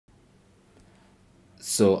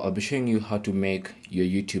So I'll be showing you how to make your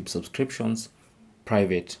YouTube subscriptions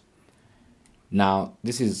private. Now,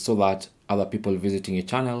 this is so that other people visiting your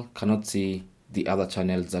channel cannot see the other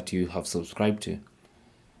channels that you have subscribed to.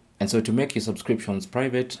 And so to make your subscriptions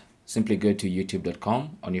private, simply go to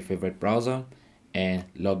youtube.com on your favorite browser and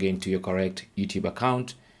log into your correct YouTube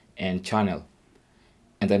account and channel.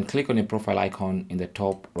 And then click on your profile icon in the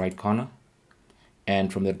top right corner.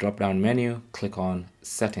 And from the drop-down menu, click on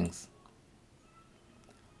Settings.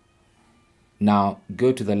 Now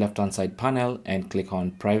go to the left-hand side panel and click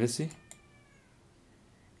on Privacy.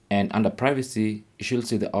 And under Privacy, you should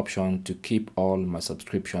see the option to keep all my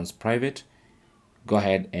subscriptions private. Go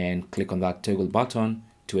ahead and click on that toggle button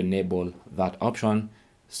to enable that option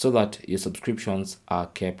so that your subscriptions are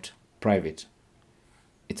kept private.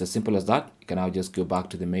 It's as simple as that. You can now just go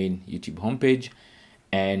back to the main YouTube homepage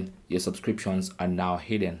and your subscriptions are now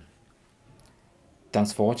hidden.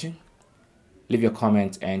 Thanks for watching. Leave your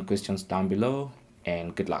comments and questions down below,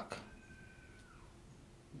 and good luck.